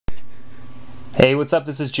Hey, what's up?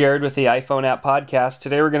 This is Jared with the iPhone App Podcast.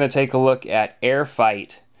 Today we're going to take a look at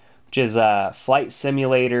Airfight, which is a flight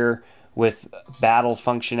simulator with battle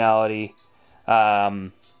functionality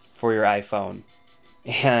for your iPhone.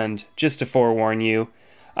 And just to forewarn you,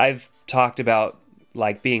 I've talked about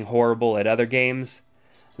being horrible at other games.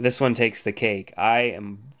 This one takes the cake. I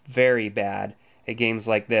am very bad at games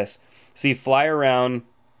like this. So you fly around.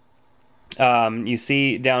 You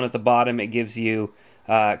see down at the bottom it gives you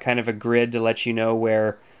kind of a grid to let you know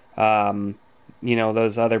where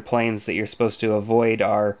those other planes that you're supposed to avoid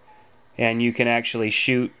are, and you can actually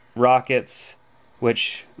shoot rockets,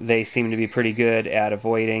 which they seem to be pretty good at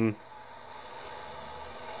avoiding,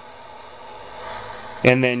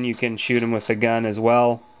 and then you can shoot them with the gun as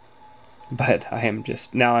well. But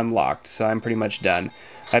now I'm locked, so I'm pretty much done.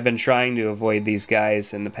 I've been trying to avoid these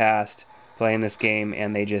guys in the past playing this game,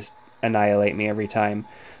 and they just annihilate me every time.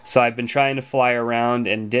 So I've been trying to fly around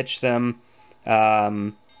and ditch them,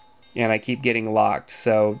 and I keep getting locked.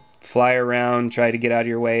 So fly around, try to get out of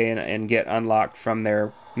your way, and get unlocked from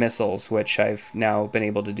their missiles, which I've now been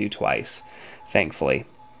able to do twice, thankfully.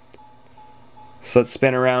 So let's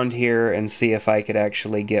spin around here and see if I could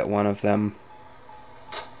actually get one of them.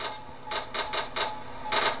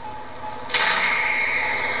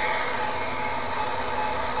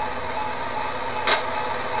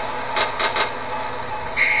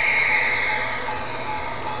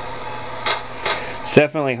 It's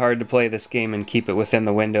definitely hard to play this game and keep it within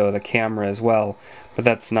the window of the camera as well, but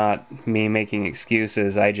that's not me making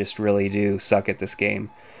excuses. I just really do suck at this game.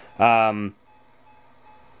 So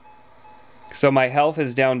my health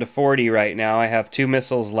is down to 40 right now. I have 2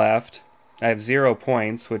 missiles left. I have 0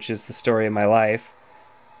 points, which is the story of my life.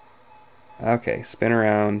 Okay, spin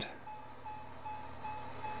around.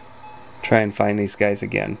 Try and find these guys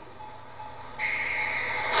again.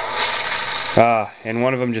 And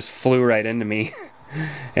one of them just flew right into me.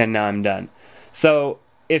 And now I'm done. So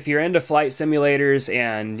if you're into flight simulators,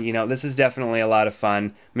 and this is definitely a lot of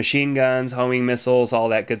fun. Machine guns, homing missiles, all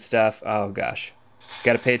that good stuff. Oh gosh,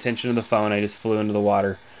 got to pay attention to the phone. I just flew into the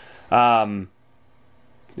water. And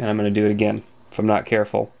I'm gonna do it again if I'm not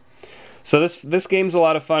careful. So this game's a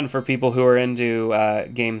lot of fun for people who are into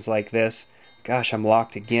games like this. Gosh, I'm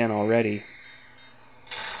locked again already.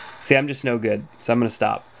 See, I'm just no good, so I'm gonna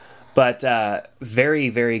stop. But very,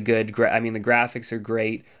 very good. I mean, the graphics are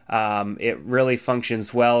great. It really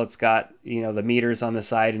functions well. It's got the meters on the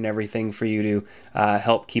side and everything for you to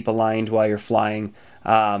help keep aligned while you're flying.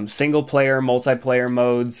 Single player, multiplayer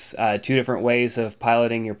modes, 2 different ways of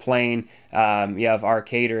piloting your plane. You have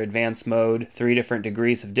arcade or advanced mode, 3 different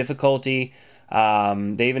degrees of difficulty.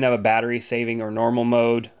 They even have a battery saving or normal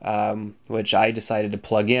mode, which I decided to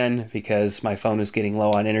plug in because my phone is getting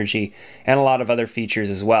low on energy, and a lot of other features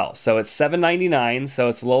as well. So it's $7.99, so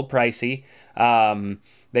it's a little pricey.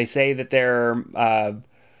 They say that they're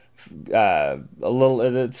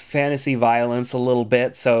it's fantasy violence a little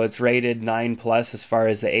bit, so it's rated 9+ as far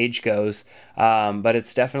as the age goes. But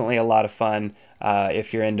it's definitely a lot of fun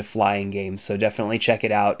if you're into flying games. So definitely check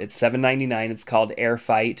it out. It's $7.99. It's called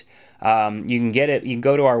Airfight. You can get it. You can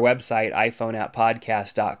go to our website,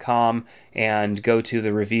 iPhoneAppPodcast.com, and go to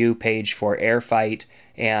the review page for Airfight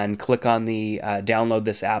and click on the download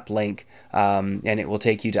this app link, and it will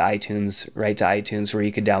take you to iTunes, right to iTunes, where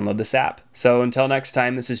you can download this app. So until next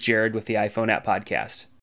time, this is Jared with the iPhone App Podcast.